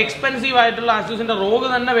എക്സ്പെൻസീവ് ആയിട്ടുള്ള ആസൂസിൻ്റെ റോഗ്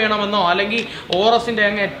തന്നെ വേണമെന്നോ അല്ലെങ്കിൽ ഓറസിൻ്റെ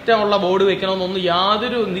അങ്ങ് ഏറ്റവും ഉള്ള ബോർഡ് വെക്കണമെന്നൊന്നും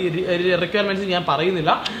യാതൊരു റിക്വയർമെൻറ്റ്സ് ഞാൻ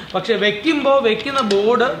പറയുന്നില്ല. പക്ഷേ വെക്കുന്ന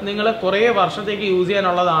ബോർഡ് നിങ്ങൾ കുറേ വർഷത്തേക്ക് യൂസ്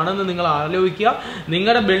ചെയ്യാനുള്ളതാണെന്ന് നിങ്ങൾ ആലോചിക്കുക.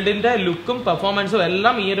 നിങ്ങളുടെ ബിൽഡിൻ്റെ ലുക്കും പെർഫോമൻസും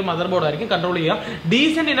എല്ലാം ഈ ഒരു മദർ ബോർഡ് ആയിരിക്കും കൺട്രോൾ ചെയ്യുക.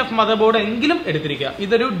 ഡീസെൻറ്റ് ഇനഫ് മദർ ബോർഡ് എങ്കിലും എടുത്തിരിക്കുക.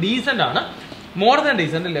 ഇതൊരു ഡീസെൻ്റ് ആണ്, മോർ ദാൻ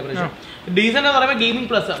ഡീസെന്റ് അല്ലേ പ്രശ്നം. ഡീസെന്റ് എന്ന് പറയുമ്പോൾ ഗെയിമിംഗ്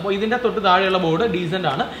പ്ലസ്. അപ്പോൾ ഇതിന്റെ തൊട്ട് താഴെയുള്ള ബോർഡ് ഡീസെന്റ്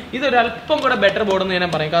ആണ്. ഇതൊരു അല്പം കൂടെ ബെറ്റർ ബോർഡ് എന്ന്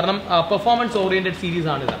ഞാൻ പറയും. കാരണം പെർഫോമൻസ് ഓറിയന്റഡ് സീരീസ്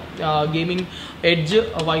ആണ് ഇത്, ഗെയിമിംഗ് എഡ്ജ്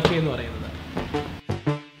വൈഫൈ എന്ന് പറയുന്നത്.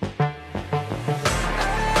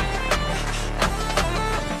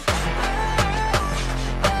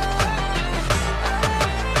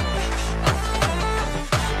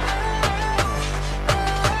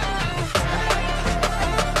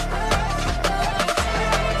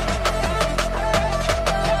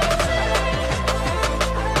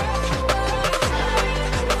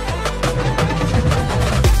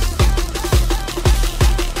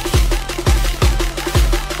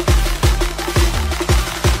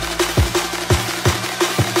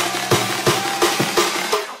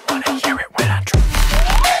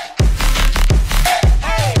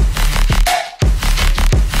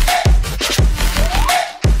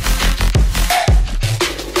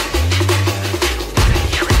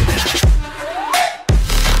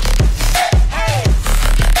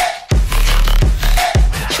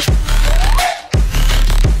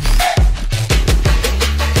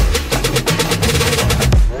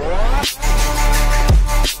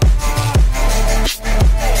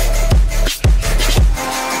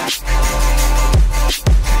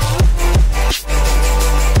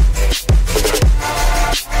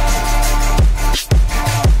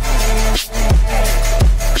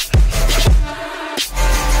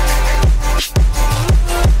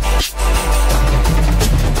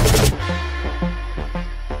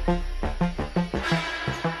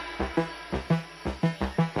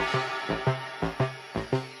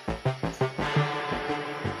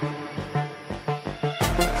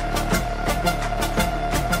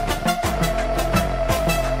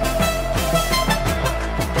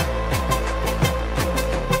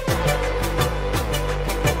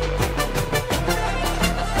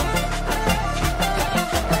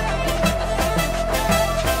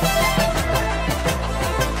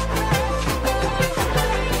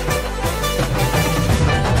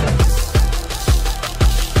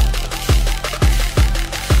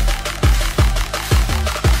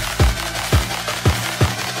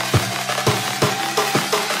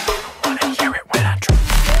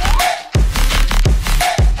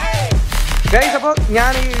 ഗൈസ്, അപ്പോൾ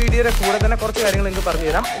ഞാൻ ഈ വീഡിയോയുടെ കൂടെ തന്നെ കുറച്ച് കാര്യങ്ങൾ നിങ്ങൾക്ക് പറഞ്ഞു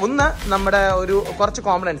തരാം. ഒന്ന്, നമ്മുടെ ഒരു കുറച്ച്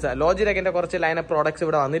കോമ്പണൻസ്, ലോജിടെക്കിൻ്റെ കുറച്ച് ലൈനപ്പ് പ്രോഡക്ട്സ്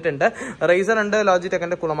ഇവിടെ വന്നിട്ടുണ്ട്. റൈസർ ഉണ്ട്,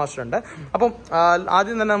 ലോജിടെക്കിൻ്റെ കൂളമാസ്റ്റർ ഉണ്ട്. അപ്പം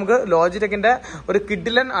ആദ്യം തന്നെ നമുക്ക് ലോജിടെക്കിൻ്റെ ഒരു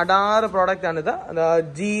കിഡിലൻ അഡാറ് പ്രോഡക്റ്റ് ആണിത്.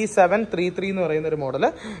 G733 എന്ന് പറയുന്ന ഒരു മോഡൽ.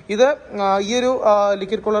 ഇത് ഈ ഒരു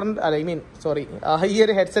ലിക്വിഡ് കൂളറിൻ്റെ ഈ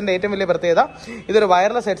ഒരു ഹെഡ്സെറ്റിൻ്റെ ഏറ്റവും വലിയ പ്രത്യേകത, ഇതൊരു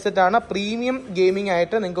വയർലെസ് ഹെഡ്സെറ്റ് ആണ്. പ്രീമിയം ഗെയിമിംഗ്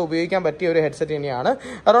ആയിട്ട് നിങ്ങൾക്ക് ഉപയോഗിക്കാൻ പറ്റിയ ഒരു ഹെഡ്സെറ്റ് തന്നെയാണ്.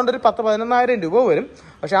 അറൗണ്ട് ഒരു 10-11,000 രൂപ വരും.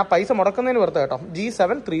 പക്ഷെ ആ പൈസ മുടക്കുന്നതിന് പുറത്ത് കേട്ടോ.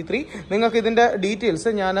 G733 നിങ്ങൾക്ക് ഇതിൻ്റെ ഡീറ്റെയിൽസ്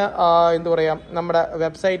ഞാൻ നമ്മുടെ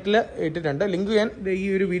വെബ്സൈറ്റിൽ ഇട്ടിട്ടുണ്ട്. ലിങ്ക് ഞാൻ ഈ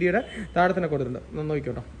ഒരു വീഡിയോയുടെ താഴെ തന്നെ കൊടുത്തിട്ടുണ്ട്,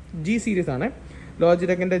 നോക്കിക്കോട്ടോ. G സീരീസ് ആണ്,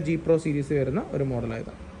 ലോജിടെക്കിൻ്റെ G Pro സീരീസ് വരുന്ന ഒരു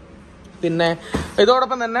മോഡലായത്. പിന്നെ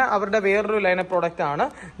ഇതോടൊപ്പം തന്നെ അവരുടെ വേറൊരു ലൈനപ്പ് പ്രോഡക്റ്റ് ആണ്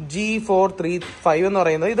G435 എന്ന്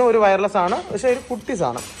പറയുന്നത്. ഇത് ഒരു വയർലെസ് ആണ്, പക്ഷേ ഒരു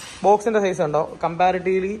കുട്ടീസാണ്. ബോക്സിൻ്റെ സൈസ് ഉണ്ടോ,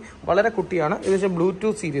 കമ്പാരിറ്റീവ്ലി വളരെ കുട്ടിയാണ്. ഇത് പക്ഷേ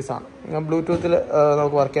ബ്ലൂടൂത്ത് സീരീസ് ആണ്, ബ്ലൂടൂത്തിൽ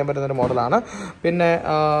നമുക്ക് വർക്ക് ചെയ്യാൻ പറ്റുന്നൊരു മോഡലാണ്. പിന്നെ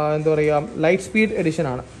ലൈറ്റ് സ്പീഡ് എഡിഷൻ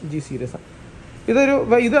ആണ് G സീരീസ്.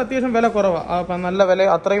 ഇത് അത്യാവശ്യം വില കുറവാണ്, നല്ല വില,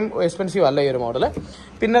 അത്രയും എക്സ്പെൻസീവ് അല്ല ഈ ഒരു മോഡൽ.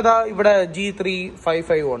 പിന്നെ ഇവിടെ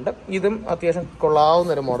G355 ഉണ്ട്. ഇതും അത്യാവശ്യം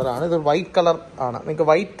കൊള്ളാവുന്നൊരു മോഡലാണ്. ഇത് വൈറ്റ് കളർ ആണ്. നിങ്ങൾക്ക്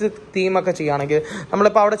വൈറ്റ് തീമൊക്കെ ചെയ്യുകയാണെങ്കിൽ,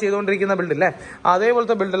 നമ്മളിപ്പോൾ അവിടെ ചെയ്തുകൊണ്ടിരിക്കുന്ന ബിൽഡില്ലേ,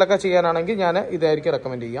 അതേപോലത്തെ ബിൽഡിലൊക്കെ ചെയ്യാനാണെങ്കിൽ ഞാൻ ഇതായിരിക്കും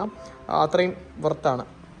റെക്കമെൻഡ് ചെയ്യാം. അത്രയും വർത്താണ്.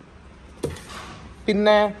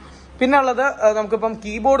 പിന്നെ ഉള്ളത്, നമുക്കിപ്പം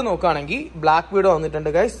കീബോർഡ് നോക്കുകയാണെങ്കിൽ ബ്ലാക്ക് വീഡോ വന്നിട്ടുണ്ട്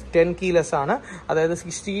ഗൈസ്. 10 കീലെസ് ആണ്. അതായത്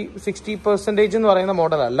 60% എന്ന് പറയുന്ന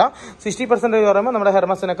മോഡലല്ല. 60% പറയുമ്പോൾ നമ്മുടെ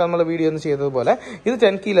ഹെർമസിനൊക്കെ നമ്മൾ വീഡിയോ ഒന്ന് ചെയ്തതുപോലെ ഇത്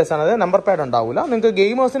 10 കീലെസ് ആണ്. അതായത് നമ്പർ പാഡ് ഉണ്ടാവില്ല. നിങ്ങൾക്ക്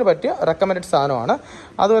ഗെയിമേഴ്സിന് പറ്റിയ റെക്കമെൻഡഡ് സാധനമാണ്.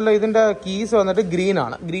 അതുപോലെ ഇതിൻ്റെ കീസ് വന്നിട്ട്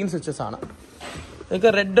ഗ്രീൻ സ്വിച്ചസ് ആണ്.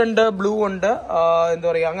 നിങ്ങൾക്ക് റെഡ് ഉണ്ട്, ബ്ലൂ ഉണ്ട്,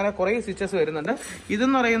 അങ്ങനെ കുറേ സ്വിച്ചസ് വരുന്നുണ്ട്.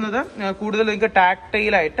 ഇതെന്ന് പറയുന്നത് കൂടുതൽ നിങ്ങൾക്ക്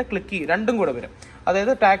ടാക്ടൈലായിട്ട് ക്ലിക്ക് ചെയ്യും, രണ്ടും കൂടെ വരും.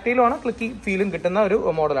 അതായത് ടാക്ടൈലുമാണ് ക്ലിക്കി ഫീലും കിട്ടുന്ന ഒരു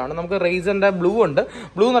മോഡലാണ്. നമുക്ക് റൈസറിന്റെ ബ്ലൂ ഉണ്ട്.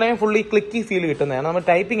 ബ്ലൂ എന്ന് പറയുമ്പോൾ ഫുള്ളി ക്ലിക്കി ഫീൽ കിട്ടുന്നതാണ്. നമ്മൾ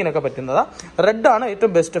ടൈപ്പിങ്ങിനൊക്കെ പറ്റുന്നത്. റെഡ് ആണ്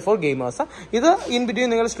ഏറ്റവും ബെസ്റ്റ് ഫോർ ഗെയിമേഴ്സ്. ഇത് ഇൻ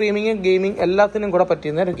ബിറ്റ്വീൻ നിങ്ങൾ സ്ട്രീമിങ് ഗെയിമിംഗ് എല്ലാത്തിനും കൂടെ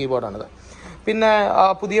പറ്റുന്ന ഒരു കീബോർഡാണിത്. പിന്നെ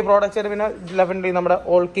പുതിയ പ്രോഡക്റ്റ്സ് പിന്നെ 11 നമ്മുടെ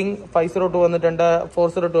ഓൾ കിങ് 502 വന്നിട്ടുണ്ട്,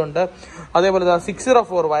 402 ഉണ്ട്, അതേപോലെ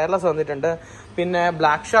 604 വയർലെസ് വന്നിട്ടുണ്ട്, പിന്നെ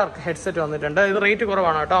ബ്ലാക്ക് ഷാർക്ക് ഹെഡ്സെറ്റ് വന്നിട്ടുണ്ട്. ഇത് റേറ്റ്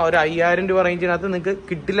കുറവാണ് കേട്ടോ. ഒരു 5000 രൂപ റേഞ്ചിനകത്ത് നിങ്ങൾക്ക്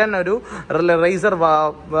കിട്ടില്ല ഒരു റൈസർ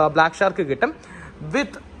ബ്ലാക്ക് ഷാർക്ക് കിട്ടും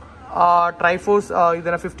വിത്ത് ട്രൈഫോഴ്സ്.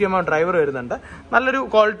 ഇതിന് 50mm ഡ്രൈവർ വരുന്നുണ്ട്. നല്ലൊരു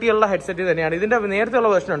ക്വാളിറ്റിയുള്ള ഹെഡ്സെറ്റ് തന്നെയാണ്. ഇതിന്റെ നേരത്തെയുള്ള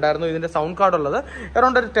വേർഷൻ ഉണ്ടായിരുന്നു ഇതിന്റെ സൗണ്ട് കാർഡ് ഉള്ളത്.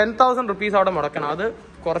 അറൗണ്ട് ഒരു 10,000 റുപ്പീസ് അവിടെ മുടക്കണം. അത്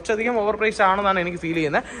കുറച്ചധികം ഓവർ പ്രൈസ് ആണെന്നാണ് എനിക്ക് ഫീൽ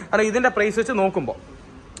ചെയ്യുന്നത്. കാരണം ഇതിന്റെ പ്രൈസ് വെച്ച് നോക്കുമ്പോൾ.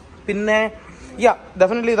 പിന്നെ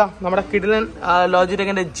ഡെഫിനറ്റ്ലി ഇതാ നമ്മുടെ കിഡിലൻ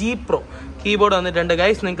ലോജിടെക്കിന്റെ G Pro കീബോർഡ് വന്നിട്ടുണ്ട്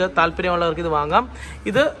ഗൈസ്. നിങ്ങൾക്ക് താല്പര്യമുള്ളവർക്ക് ഇത് വാങ്ങാം.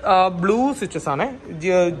 ഇത് ബ്ലൂ സ്വിച്ചസ് ആണ്,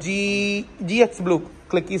 GX ബ്ലൂ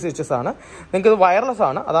ക്ലിക്കി സ്വിച്ചസ് ആണ്. നിങ്ങൾക്ക് ഇത് വയർലെസ്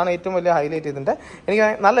ആണ്, അതാണ് ഏറ്റവും വലിയ ഹൈലൈറ്റ് ഇതിന്റെ. എനിക്ക്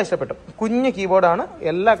നല്ല ഇഷ്ടപ്പെട്ടു. കുഞ്ഞ് കീബോർഡാണ്,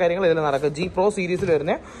 എല്ലാ കാര്യങ്ങളും ഇതിൽ നടക്കും. G Pro സീരീസിൽ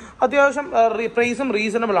വരുന്നത് അത്യാവശ്യം പ്രൈസും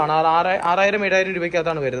റീസണബിൾ ആണ്. 6000-7000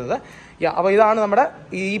 രൂപയ്ക്കകത്താണ് വരുന്നത്. അപ്പോൾ ഇതാണ് നമ്മുടെ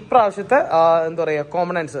ഈ പ്രാവശ്യത്തെ എന്താ പറയുക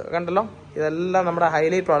കോമ്പണൻസ്. കണ്ടല്ലോ, ഇതെല്ലാം നമ്മുടെ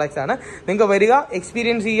ഹൈലൈറ്റ് പ്രോഡക്റ്റ്സ് ആണ്. നിങ്ങൾക്ക് വരിക,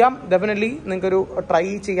 എക്സ്പീരിയൻസ് ചെയ്യാം. ഡെഫിനറ്റ്ലി നിങ്ങൾക്കൊരു ട്രൈ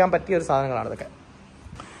ചെയ്യാൻ പറ്റിയ ഒരു സാധനങ്ങളാണ് ഇതൊക്കെ.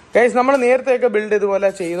 ഗൈസ്, നമ്മൾ നേരത്തെയൊക്കെ ബിൽഡ് ഇതുപോലെ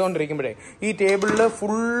ചെയ്തുകൊണ്ടിരിക്കുമ്പോഴേ ഈ ടേബിളിൽ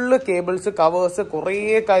ഫുള്ള് കേബിൾസ്, കവേഴ്സ്, കുറേ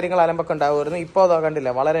കാര്യങ്ങൾ അലമ്പൊക്കെ ഉണ്ടാവുമായിരുന്നു. ഇപ്പോൾ അതാ കണ്ടില്ല,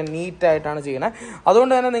 വളരെ നീറ്റായിട്ടാണ് ചെയ്യുന്നത്.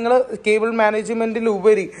 അതുകൊണ്ട് തന്നെ നിങ്ങൾ കേബിൾ മാനേജ്മെന്റിൽ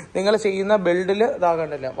ഉപരി നിങ്ങൾ ചെയ്യുന്ന ബിൽഡിൽ ഇതാ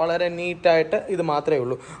കണ്ടില്ല, വളരെ നീറ്റായിട്ട് ഇത് മാത്രമേ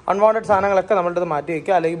ഉള്ളൂ. അൺവാണ്ടഡ് സാധനങ്ങളൊക്കെ നമ്മളുടെ മാറ്റി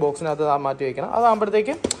വയ്ക്കുക, അല്ലെങ്കിൽ ബോക്സിനകത്ത് മാറ്റി വയ്ക്കണം.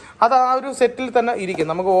 അതാകുമ്പോഴത്തേക്കും അത് ആ ഒരു സെറ്റിൽ തന്നെ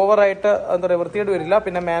ഇരിക്കും. നമുക്ക് ഓവറായിട്ട് എന്താ പറയുക വൃത്തിയായിട്ട് വരില്ല,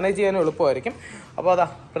 പിന്നെ മാനേജ് ചെയ്യാനും എളുപ്പമായിരിക്കും. അപ്പോൾ അതാ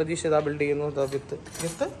പ്രതീക്ഷ ഇതാ ബിൽഡ് ചെയ്യുന്നു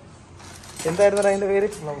വിത്ത് എന്തായിരുന്നു അതിന്റെ പേര്?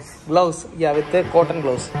 ഗ്ലൗസ്. വിത്ത് കോട്ടൺ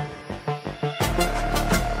ഗ്ലൗസ്.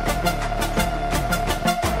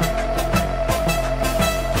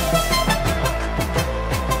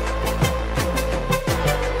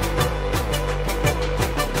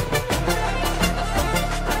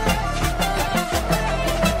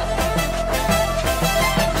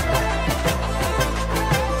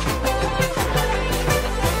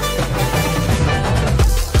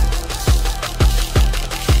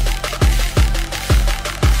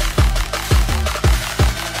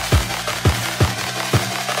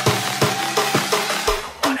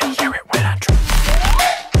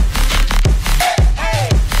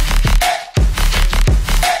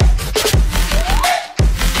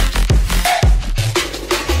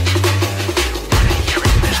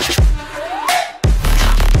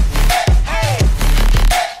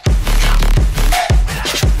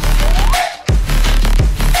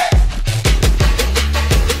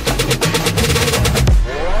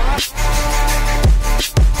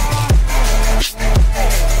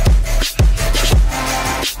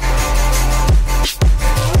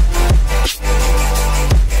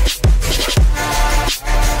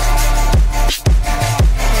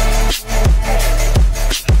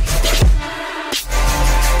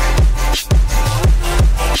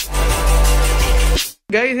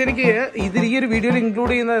 ഗൈസ്, എനിക്ക് ഇതിൽ ഈ ഒരു വീഡിയോയിൽ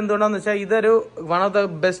ഇൻക്ലൂഡ് ചെയ്യുന്നത് എന്തുകൊണ്ടാന്ന് വെച്ചാൽ ഇതൊരു one of the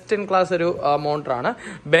best in class ഒരു മോണിറ്റർ ആണ്.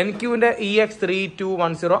 ബെൻക്യൂവിന്റെ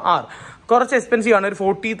EX3210R. കുറച്ച് എക്സ്പെൻസീവ് ആണ്, ഒരു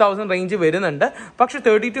 40,000 റേഞ്ച് വരുന്നുണ്ട്. പക്ഷെ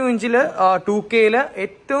 32 ഇഞ്ചിൽ 2K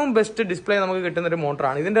ഏറ്റവും ബെസ്റ്റ് ഡിസ്പ്ലേ നമുക്ക് കിട്ടുന്ന ഒരു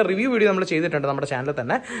മോണിറ്ററാണ്. ഇതിന്റെ റിവ്യൂ വീഡിയോ നമ്മൾ ചെയ്തിട്ടുണ്ട് നമ്മുടെ ചാനലിൽ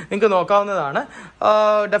തന്നെ, നിങ്ങൾക്ക് നോക്കാവുന്നതാണ്.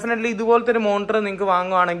 ഡെഫിനറ്റ്ലി ഇതുപോലത്തെ ഒരു മോണിറ്റർ നിങ്ങൾക്ക്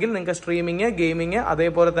വാങ്ങുവാണെങ്കിൽ നിങ്ങൾക്ക് സ്ട്രീമിങ്, ഗെയിമിങ്,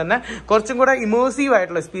 അതേപോലെ തന്നെ കുറച്ചും കൂടെ ഇമേഴ്സീവ്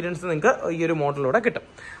ആയിട്ടുള്ള എക്സ്പീരിയൻസ് നിങ്ങൾക്ക് ഈ ഒരു മോഡലിലൂടെ കിട്ടും.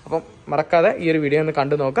 അപ്പം മറക്കാതെ ഈ ഒരു വീഡിയോ ഒന്ന്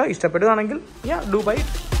കണ്ടു നോക്കുക. ഇഷ്ടപ്പെടുകയാണെങ്കിൽ ഡു ബൈ.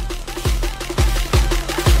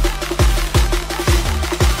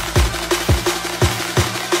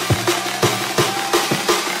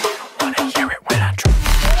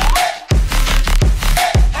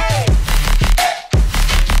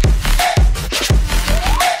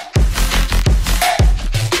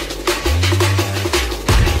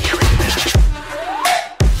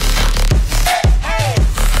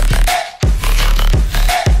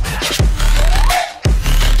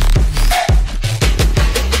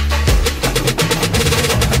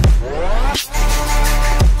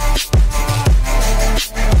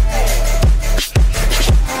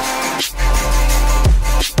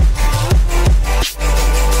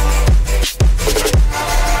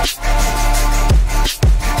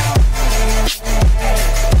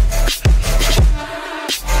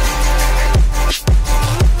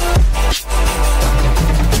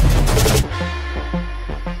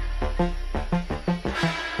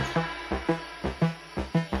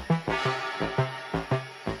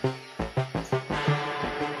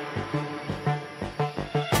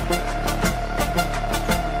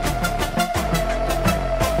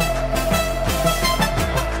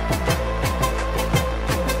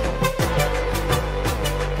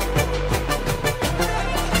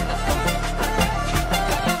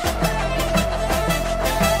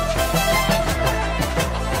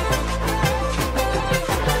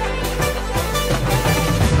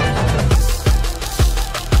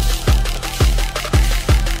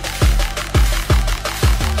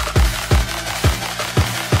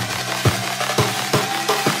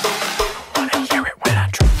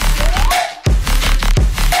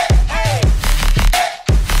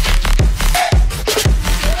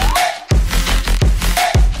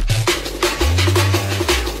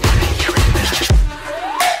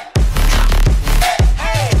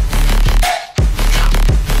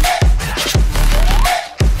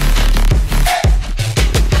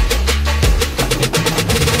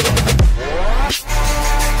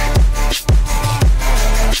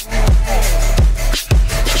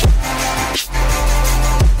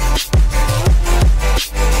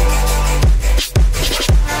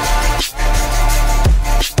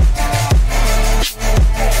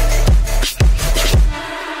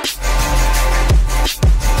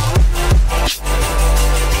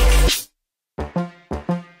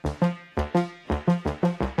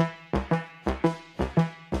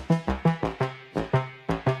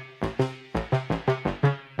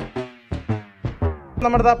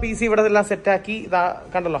 നമ്മുടെ PC ഇവിടെ എല്ലാം സെറ്റാക്കി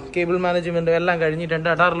കണ്ടല്ലോ, കേബിൾ മാനേജ്മെന്റ് എല്ലാം കഴിഞ്ഞിട്ടുണ്ട്.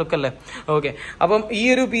 അടാർ ലുക്ക് അല്ലേ? ഓക്കെ. അപ്പം ഈ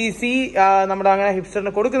ഒരു PC നമ്മുടെ അങ്ങനെ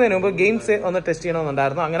ഹിപ്സ്റ്ററിന് കൊടുക്കുന്നതിന് മുമ്പ് ഗെയിംസ് ഒന്ന് ടെസ്റ്റ്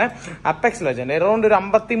ചെയ്യണമെന്നുണ്ടായിരുന്നു. അങ്ങനെ അപ്പെക്സ് ലെജൻഡ് അറൗണ്ട് ഒരു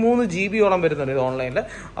 53 GB വരുന്നുണ്ട് ഇത് ഓൺലൈനിൽ.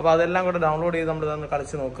 അപ്പോൾ അതെല്ലാം കൂടെ ഡൗൺലോഡ് ചെയ്ത് നമ്മൾ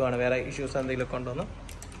കളിച്ച് നോക്കുകയാണ്, വേറെ ഇഷ്യൂസ് എന്തെങ്കിലുമൊക്കെ ഉണ്ടോന്ന്.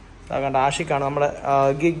 കണ്ട ആഷിക്കാണ് നമ്മുടെ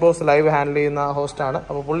GeekBoZ ലൈവ് ഹാൻഡിൽ ചെയ്യുന്ന ഹോസ്റ്റാണ്.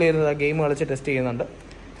 അപ്പോൾ പുള്ളി ഇരുന്ന് ഗെയിം കളിച്ച് ടെസ്റ്റ് ചെയ്യുന്നുണ്ട്.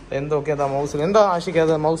 എന്തൊക്കെ മൗസിൽ എന്താ ആഷിക്ക്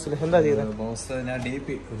അത് മൗസിൽ എന്താ ചെയ്തത്?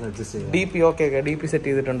 DP ഓക്കെ DP സെറ്റ്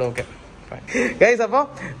ചെയ്തിട്ടുണ്ട്. ഓക്കെ ഗൈസ്, അപ്പോൾ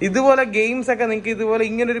ഇതുപോലെ ഗെയിംസ് ഒക്കെ നിങ്ങൾക്ക് ഇതുപോലെ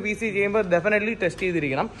ഇങ്ങനൊരു PC ചെയ്യുമ്പോൾ ഡെഫിനറ്റ്ലി ടെസ്റ്റ്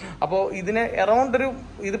ചെയ്തിരിക്കണം. അപ്പോൾ ഇതിന് അറൗണ്ട് ഒരു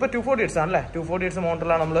ഇതിപ്പോൾ 240 Hz ആണല്ലേ, 240 Hz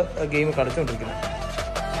മോഡലാണ് നമ്മൾ ഗെയിം കളിച്ചുകൊണ്ടിരിക്കുന്നത്.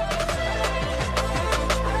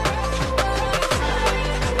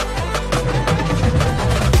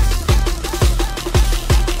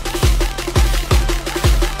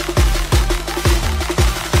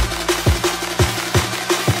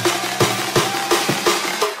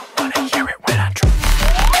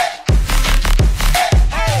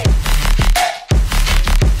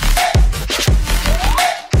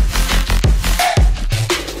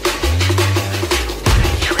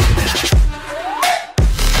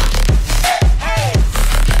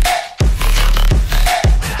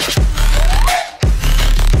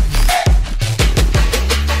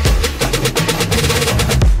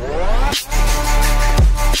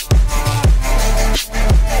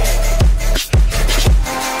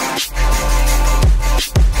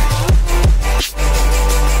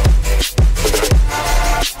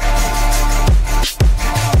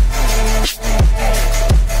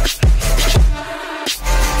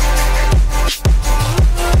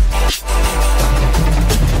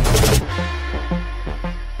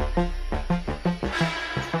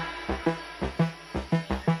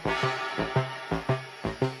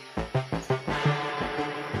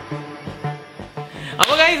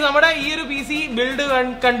 അപ്പോൾ ഗൈസ്, നമ്മുടെ ഈ ഒരു PC ബിൽഡ്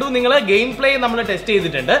കണ്ടു, നിങ്ങൾ ഗെയിം പ്ലേ നമ്മൾ ടെസ്റ്റ്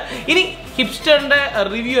ചെയ്തിട്ടുണ്ട്. ഇനി ഹിപ്സ്റ്ററിന്റെ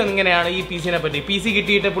റിവ്യൂ എങ്ങനെയാണ് ഈ PC-നെ പറ്റി? PC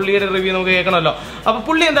കിട്ടിയിട്ട് പുള്ളിയുടെ റിവ്യൂ നമുക്ക് കേൾക്കണമല്ലോ. അപ്പോൾ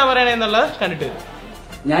പുള്ളി എന്താ പറയണേ എന്നുള്ളത് കണ്ടിട്ട്.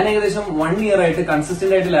 ഞാൻ ഏകദേശം 1 year ആയിട്ട്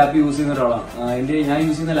കൺസിസ്റ്റന്റ് ആയിട്ട് ലാപ്പ് യൂസ് ചെയ്യുന്ന ഒരാളാണ്. ഞാൻ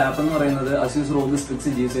യൂസ് ചെയ്യുന്ന ലാപ്പ് എന്ന് പറയുന്നത് അസ്യൂസ് ROG Strix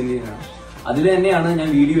G7 ആണ്. അതിൽ തന്നെയാണ് ഞാൻ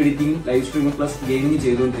video editing, live streaming plus gaming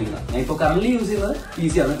ചെയ്തുകൊണ്ടിരിക്കുന്നത്. ഞാൻ ഇപ്പോൾ കറന്റ് യൂസ് ചെയ്യുന്നത്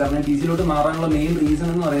PC ആണ്. കാരണം PC-ലോട്ട് മാറാനുള്ള മെയിൻ റീസൺ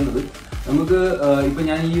എന്ന് പറയുന്നത് നമുക്ക് ഇപ്പൊ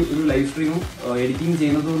ഞാൻ ഈ ഒരു ലൈവ് സ്ട്രീമും എഡിറ്റിംഗ്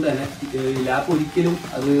ചെയ്യുന്നത് കൊണ്ട് തന്നെ ലാപ്പ് ഒരിക്കലും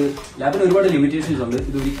ലാപ്പിന് ഒരുപാട് ലിമിറ്റേഷൻസ് ഉണ്ട്.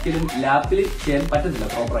 ഇത് ഒരിക്കലും ലാപ്പിൽ ചെയ്യാൻ പറ്റത്തില്ല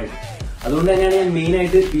പ്രോപ്പറായിട്ട്. അതുകൊണ്ട് തന്നെയാണ് ഞാൻ മെയിൻ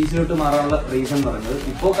ആയിട്ട് PC-ലോട്ട് മാറാനുള്ള റീസൺ പറയുന്നത്.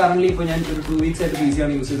 ഇപ്പോൾ കറന്റ് ഇപ്പൊ ഞാൻ ഒരു 2 weeks ആയിട്ട് PC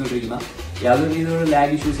ആണ് യൂസ് ചെയ്തുകൊണ്ടിരിക്കുന്നത്. യാതൊരു രീതിയിലുള്ള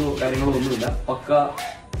ലാഗ് ഇഷ്യൂസോ കാര്യങ്ങളോ ഒന്നുമില്ല, പക്ക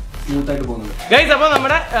സ്മൂത്ത് ആയിട്ട് പോകുന്നത്. ഗൈസ്, അപ്പോൾ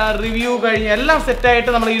നമ്മുടെ റിവ്യൂ കഴിഞ്ഞ് എല്ലാം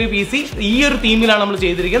സെറ്റായിട്ട് നമ്മൾ ഈ ഒരു PC ഈ ഒരു തീമിലാണ് നമ്മൾ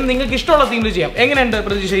ചെയ്തിരിക്കുന്നത്. നിങ്ങൾക്ക് ഇഷ്ടമുള്ള തീമിൽ ചെയ്യാം. എങ്ങനെയുണ്ട്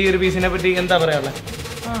പ്രതീക്ഷ ഈ ഒരു PC-നെ പറ്റി എന്താ പറയാനുള്ളത്?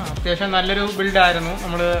 അത്യാവശ്യം നല്ലൊരു ബിൽഡായിരുന്നു.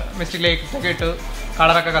 നമ്മൾ മിസ്റ്റേക്ക് ലൈറ്റ് ഒക്കെ ഇട്ട്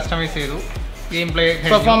കളറൊക്കെ കസ്റ്റമൈസ് ചെയ്തു. ഗെയിം പ്ലേ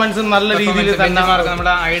പെർഫോമൻസ് നല്ല രീതിയിൽ തന്നെ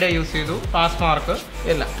നമ്മുടെ ഐഡിയ യൂസ് ചെയ്തു. പാസ് മാർക്ക്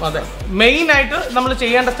എല്ലാം അതെ മെയിൻ ആയിട്ട് നമ്മൾ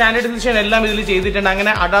ചെയ്യേണ്ട സ്റ്റാൻഡേർഡൈസേഷൻ എല്ലാം ഇതിൽ ചെയ്തിട്ടുണ്ട്.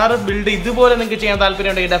 അങ്ങനെ അഡാർ ബിൽഡ് ഇതുപോലെ നിങ്ങൾക്ക് ചെയ്യാൻ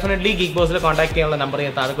താല്പര്യമുണ്ടെങ്കിൽ ഡെഫിനറ്റ്ലി GeekBoZ കോൺടാക്ട് ചെയ്യാനുള്ള നമ്പർ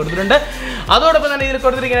ഞാൻ താഴെ കൊടുത്തിട്ടുണ്ട്. അതോടൊപ്പം തന്നെ ഇതിൽ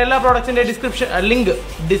കൊടുത്തിരിക്കുന്ന എല്ലാ പ്രോഡക്ട്സിന്റെ ലിങ്ക്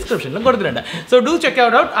ഡിസ്ക്രിപ്ഷനിലും കൊടുത്തിട്ടുണ്ട്. So do check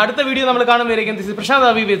out. അടുത്ത വീഡിയോ നമ്മൾ കാണുമ്പോഴേക്കും this is Prashant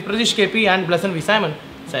Abi with Prajeesh KP and Blessan V Simon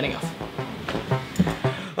signing off.